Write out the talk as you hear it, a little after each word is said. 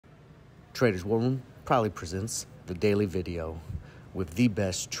Traders War Room proudly presents the daily video with the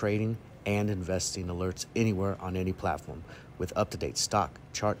best trading and investing alerts anywhere on any platform. With up-to-date stock,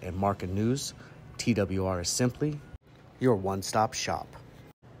 chart, and market news, TWR is simply your one-stop shop.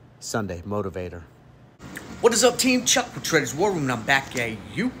 Sunday Motivator. What is up, team? Chuck with Traders War Room, and I'm back at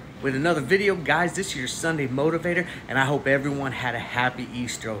you with another video. Guys, this is your Sunday Motivator, and I hope everyone had a happy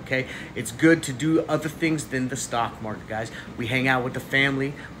Easter, okay? It's good to do other things than the stock market, guys. We hang out with the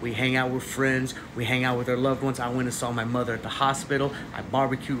family, we hang out with friends, we hang out with our loved ones. I went and saw my mother at the hospital. I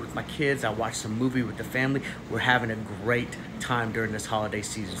barbecued with my kids. I watched some movie with the family. We're having a great time during this holiday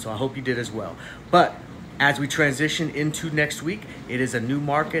season, so I hope you did as well. But as we transition into next week, it is a new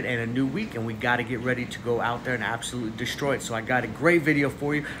market and a new week, and we got to get ready to go out there and absolutely destroy it. So I got a great video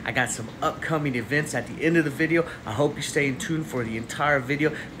for you. I got some upcoming events at the end of the video. I hope you stay in tune for the entire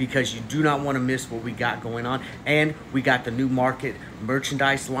video because you do not want to miss what we got going on. And we got the new market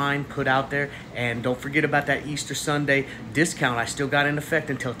merchandise line put out there. And don't forget about that Easter Sunday discount. I still got in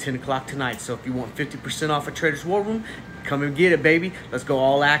effect until 10 o'clock tonight. So if you want 50% off a Traders War Room, come and get it, baby. Let's go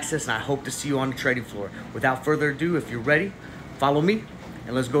all access, and I hope to see you on the trading floor. Without further ado, if you're ready, follow me,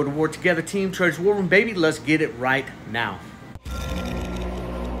 and let's go to war together, team. Traders War Room, baby. Let's get it right now.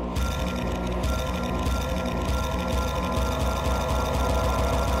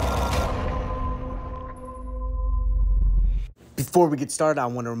 Before we get started, I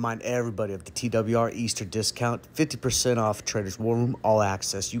want to remind everybody of the TWR Easter discount, 50% off Traders War Room, all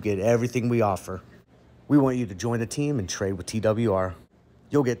access. You get everything we offer. We want you to join the team and trade with TWR.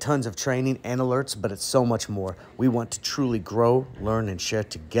 You'll get tons of training and alerts, but it's so much more. We want to truly grow, learn, and share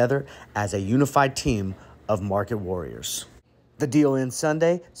together as a unified team of market warriors. The deal ends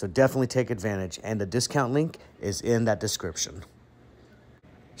Sunday, so definitely take advantage, and the discount link is in that description.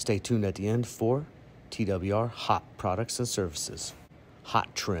 Stay tuned at the end for TWR Hot Products and Services,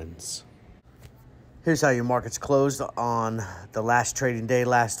 Hot Trends. Here's how your markets closed on the last trading day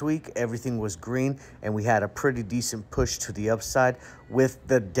last week. Everything was green, and we had a pretty decent push to the upside with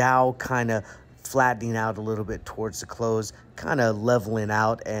the Dow kind of flattening out a little bit towards the close, kind of leveling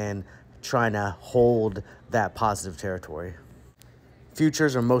out and trying to hold that positive territory.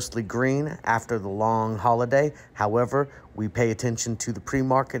 Futures are mostly green after the long holiday. However, we pay attention to the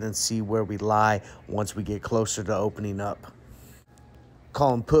pre-market and see where we lie once we get closer to opening up.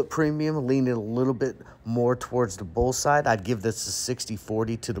 Call and put premium, leaning a little bit more towards the bull side. I'd give this a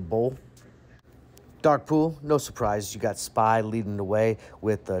 60-40 to the bull. Dark pool, no surprise. You got SPY leading the way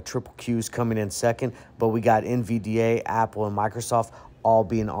with triple Qs coming in second. But we got NVDA, Apple, and Microsoft all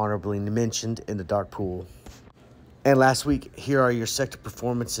being honorably mentioned in the dark pool. And last week, here are your sector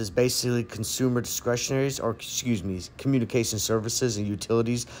performances. Basically, consumer discretionaries, or excuse me, communication services and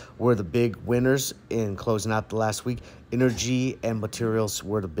utilities were the big winners in closing out the last week. Energy and materials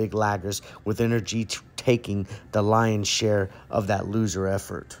were the big laggers, with energy taking the lion's share of that loser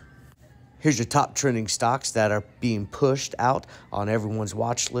effort. Here's your top trending stocks that are being pushed out on everyone's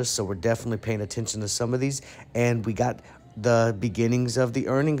watch list, so we're definitely paying attention to some of these. And we got the beginnings of the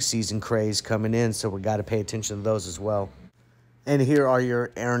earnings season craze coming in, so we got to pay attention to those as well. And here are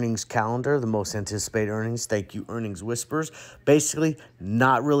your earnings calendar, the most anticipated earnings. Thank you, earnings whispers. Basically,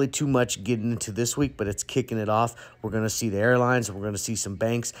 not really too much getting into this week, but it's kicking it off. We're going to see the airlines, we're going to see some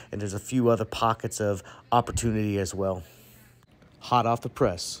banks, and there's a few other pockets of opportunity as well. Hot off the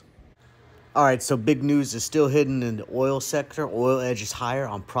press. All right, so big news is still hidden in the oil sector. Oil edges higher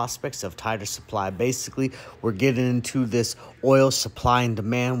on prospects of tighter supply. Basically, we're getting into this oil supply and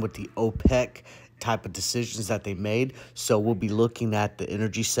demand with the OPEC type of decisions that they made. So we'll be looking at the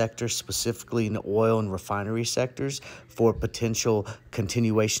energy sector, specifically in the oil and refinery sectors, for potential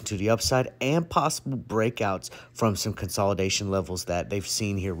continuation to the upside and possible breakouts from some consolidation levels that they've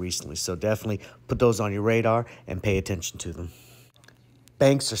seen here recently. So definitely put those on your radar and pay attention to them.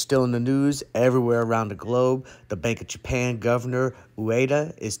 Banks are still in the news everywhere around the globe. The Bank of Japan Governor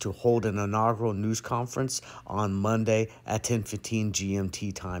Ueda is to hold an inaugural news conference on Monday at 10:15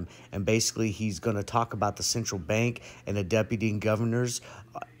 GMT time. And basically, he's going to talk about the central bank, and the deputy governors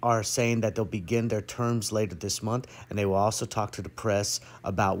are saying that they'll begin their terms later this month, and they will also talk to the press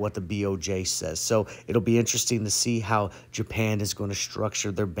about what the BOJ says. So it'll be interesting to see how Japan is going to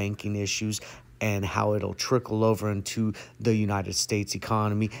structure their banking issues and how it'll trickle over into the United States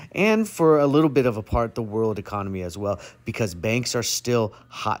economy and for a little bit of a part, the world economy as well, because banks are still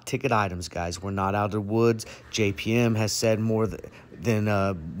hot ticket items, guys. We're not out of the woods. JPM has said more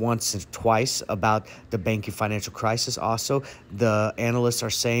than once and twice about the banking financial crisis. Also, the analysts are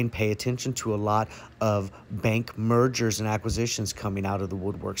saying pay attention to a lot of bank mergers and acquisitions coming out of the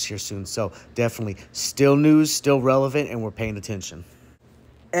woodworks here soon. So definitely still news, still relevant, and we're paying attention.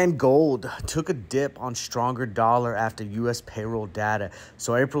 And gold took a dip on stronger dollar after U.S. payroll data.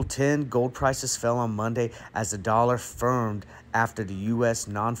 So April 10, gold prices fell on Monday as the dollar firmed after the U.S.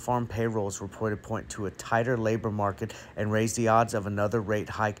 non-farm payrolls reported point to a tighter labor market and raised the odds of another rate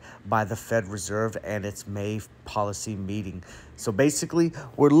hike by the Fed Reserve and its May policy meeting. So basically,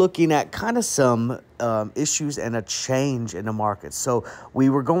 we're looking at kind of some issues and a change in the market. So we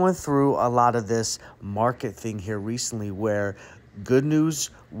were going through a lot of this market thing here recently where good news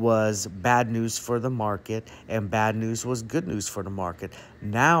was bad news for the market and bad news was good news for the market.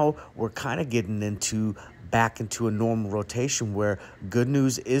 Now we're kind of getting back into a normal rotation where good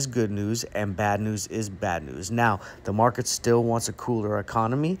news is good news and bad news is bad news. Now, the market still wants a cooler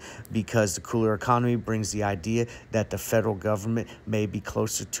economy because the cooler economy brings the idea that the federal government may be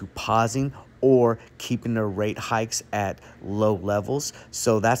closer to pausing or keeping their rate hikes at low levels.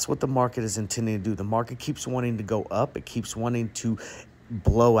 So that's what the market is intending to do. The market keeps wanting to go up. It keeps wanting to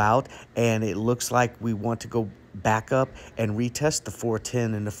blow out, and it looks like we want to go back up and retest the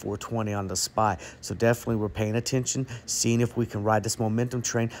 410 and the 420 on the SPY. So definitely we're paying attention, seeing if we can ride this momentum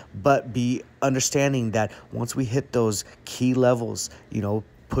train, but be understanding that once we hit those key levels,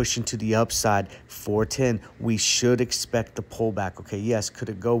 pushing to the upside, 410, we should expect the pullback. Okay, yes, could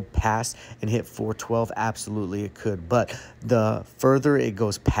it go past and hit 412? Absolutely, it could. But the further it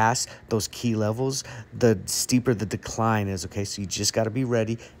goes past those key levels, the steeper the decline is. Okay, so you just got to be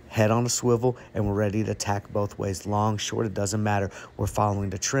ready, head on a swivel, and we're ready to attack both ways. Long, short, it doesn't matter. We're following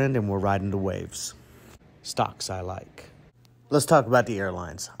the trend and we're riding the waves. Stocks I like. Let's talk about the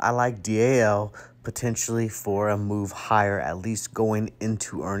airlines. I like DAL potentially for a move higher, at least going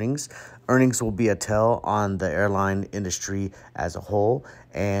into earnings. Earnings will be a tell on the airline industry as a whole,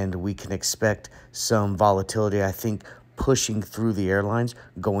 and we can expect some volatility, I think, pushing through the airlines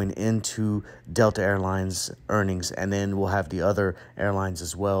going into Delta Airlines earnings, and then we'll have the other airlines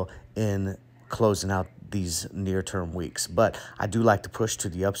as well in closing out these near-term weeks. But I do like to push to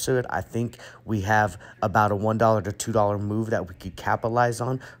the upside. I think we have about a $1 to $2 move that we could capitalize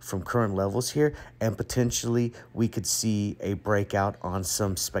on from current levels here, and potentially we could see a breakout on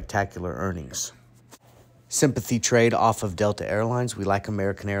some spectacular earnings. Sympathy trade off of Delta Airlines. We like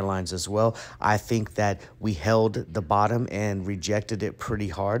American Airlines as well. I think that we held the bottom and rejected it pretty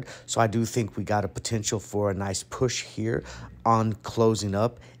hard. So I do think we got a potential for a nice push here on closing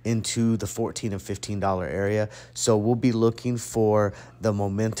up into the $14 and $15 area. So we'll be looking for the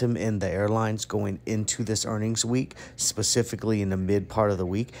momentum in the airlines going into this earnings week, specifically in the mid part of the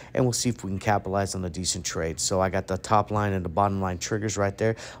week, and we'll see if we can capitalize on a decent trade. So I got the top line and the bottom line triggers right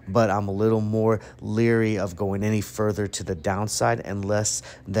there, but I'm a little more leery of going any further to the downside unless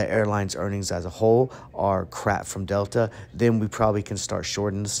the airlines earnings as a whole are crap from Delta. Then we probably can start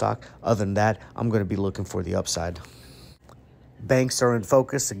shorting the stock. Other than that, I'm going to be looking for the upside. Banks are in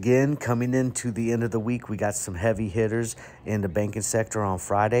focus again. Coming into the end of the week, we got some heavy hitters in the banking sector on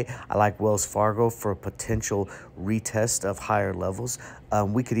Friday. I like Wells Fargo for a potential retest of higher levels.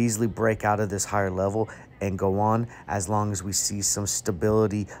 We could easily break out of this higher level and go on as long as we see some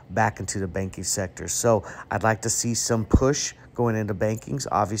stability back into the banking sector. So I'd like to see some push going into bankings.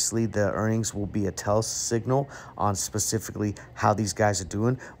 Obviously, the earnings will be a tell signal on specifically how these guys are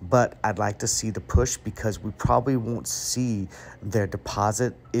doing, but I'd like to see the push because we probably won't see their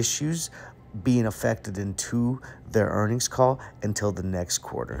deposit issues being affected into their earnings call until the next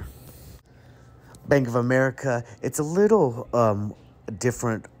quarter. Bank of America, it's a little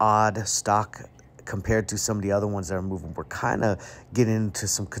different, odd stock compared to some of the other ones that are moving. We're kind of getting into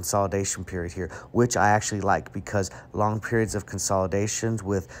some consolidation period here, which I actually like because long periods of consolidations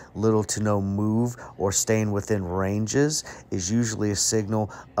with little to no move or staying within ranges is usually a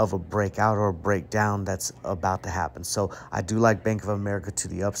signal of a breakout or a breakdown that's about to happen. So I do like Bank of America to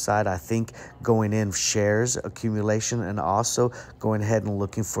the upside. I think going in shares accumulation and also going ahead and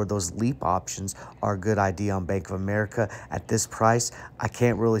looking for those leap options are a good idea on Bank of America. At this price, I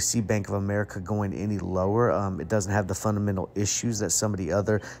can't really see Bank of America going any lower. It doesn't have the fundamental issues that some of the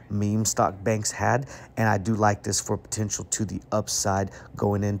other meme stock banks had, and I do like this for potential to the upside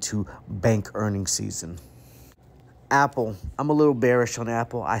going into bank earnings season. Apple, I'm a little bearish on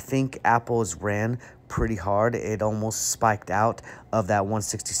Apple. I think Apple has ran pretty hard. It almost spiked out of that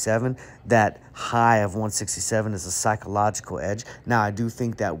 167. That high of 167 is a psychological edge. Now, I do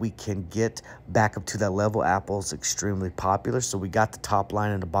think that we can get back up to that level. Apple's extremely popular, so we got the top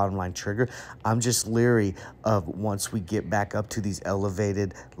line and the bottom line trigger. I'm just leery of once we get back up to these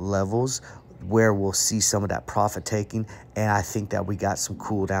elevated levels where we'll see some of that profit taking, and I think that we got some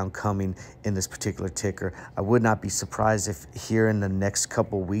cool down coming in this particular ticker. I would not be surprised if here in the next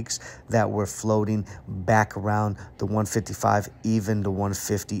couple weeks that we're floating back around the 155, even the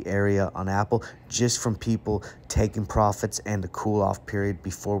 150 area on Apple, just from people taking profits and the cool off period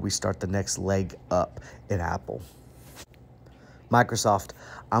before we start the next leg up in Apple. Microsoft,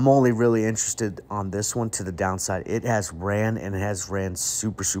 I'm only really interested on this one to the downside. It has ran, and it has ran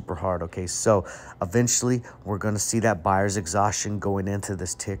super, super hard, okay? So eventually we're going to see that buyer's exhaustion going into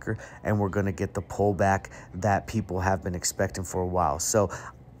this ticker, and we're going to get the pullback that people have been expecting for a while. So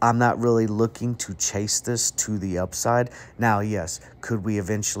I'm not really looking to chase this to the upside. Now, yes, could we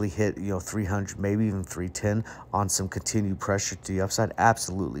eventually hit, 300, maybe even 310 on some continued pressure to the upside?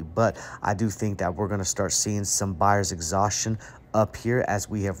 Absolutely. But I do think that we're going to start seeing some buyer's exhaustion up here as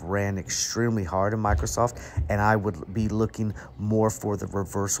we have ran extremely hard in Microsoft, and I would be looking more for the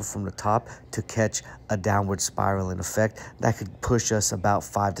reversal from the top to catch a downward spiraling effect that could push us about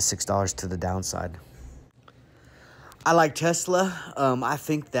 $5 to $6 to the downside. I like Tesla. I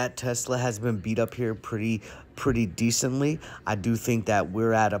think that Tesla has been beat up here pretty decently. I do think that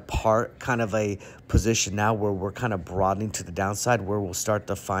we're at a kind of a position now where we're kind of broadening to the downside, where we'll start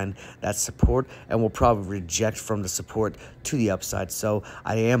to find that support, and we'll probably reject from the support to the upside. So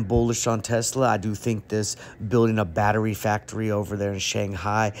I am bullish on Tesla. I do think this building a battery factory over there in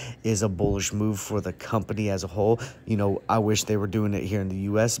Shanghai is a bullish move for the company as a whole. I wish they were doing it here in the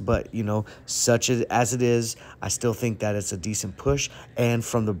US, but such as it is, I still think that it's a decent push, and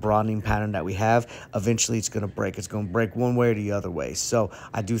from the broadening pattern that we have, eventually it's going to break. It's going to break one way or the other way. So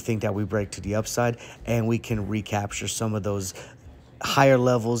I do think that we break to the upside, and we can recapture some of those higher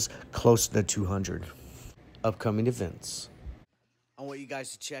levels closer to 200. Upcoming events. I want you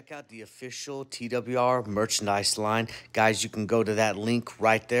guys to check out the official TWR merchandise line. Guys, you can go to that link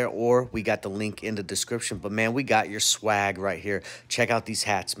right there, or we got the link in the description. But, man, we got your swag right here. Check out these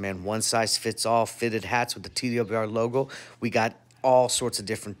hats, man. One size fits all fitted hats with the TWR logo. We got all sorts of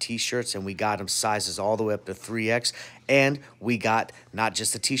different t-shirts, and we got them sizes all the way up to 3X. And we got not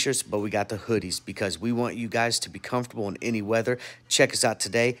just the t-shirts, but we got the hoodies, because we want you guys to be comfortable in any weather. Check us out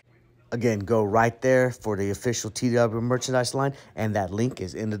today. Again, go right there for the official TWR merchandise line, and that link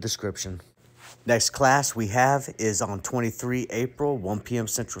is in the description. Next class we have is on 23 April, 1 p.m.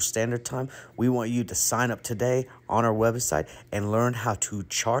 Central Standard Time. We want you to sign up today on our website and learn how to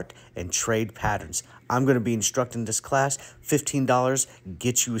chart and trade patterns. I'm going to be instructing this class. $15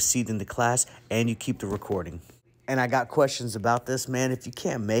 gets you a seat in the class, and you keep the recording. And I got questions about this, man. If you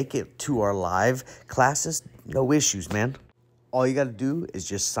can't make it to our live classes, no issues, man. All you got to do is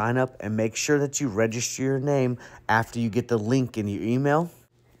just sign up and make sure that you register your name after you get the link in your email.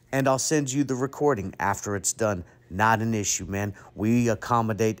 And I'll send you the recording after it's done. Not an issue, man. We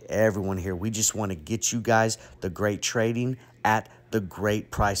accommodate everyone here. We just want to get you guys the great trading at the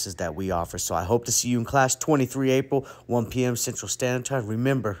great prices that we offer. So I hope to see you in class 23 April, 1 p.m. Central Standard Time.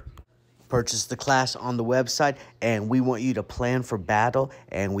 Remember, purchase the class on the website, and we want you to plan for battle,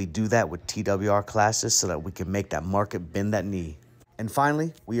 and we do that with TWR classes so that we can make that market bend that knee. And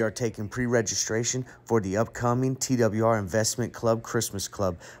finally, we are taking pre-registration for the upcoming TWR Investment Club Christmas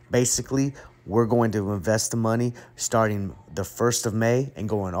Club. Basically, we're going to invest the money starting the 1st of May and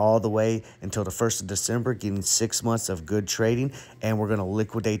going all the way until the 1st of December, getting 6 months of good trading. And we're going to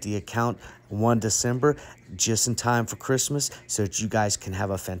liquidate the account 1 December, just in time for Christmas, so that you guys can have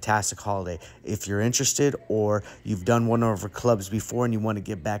a fantastic holiday. If you're interested, or you've done one of our clubs before and you want to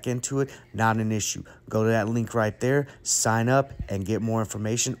get back into it, not an issue. Go to that link right there, sign up, and get more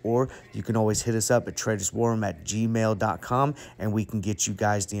information. Or you can always hit us up at traderswarroom@gmail.com, and we can get you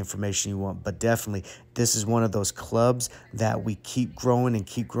guys the information you want. But definitely, this is one of those clubs that we keep growing, and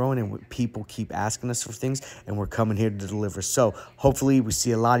people keep asking us for things, and we're coming here to deliver. So hopefully we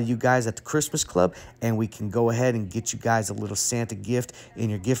see a lot of you guys at the Christmas Club, and we can go ahead and get you guys a little Santa gift in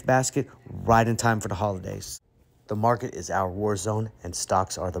your gift basket right in time for the holidays. The market is our war zone, and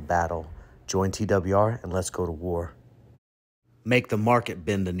stocks are the battle. Join TWR and let's go to war. Make the market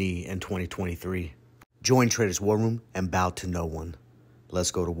bend the knee in 2023. Join Traders War Room and bow to no one.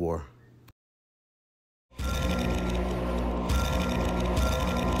 Let's go to war.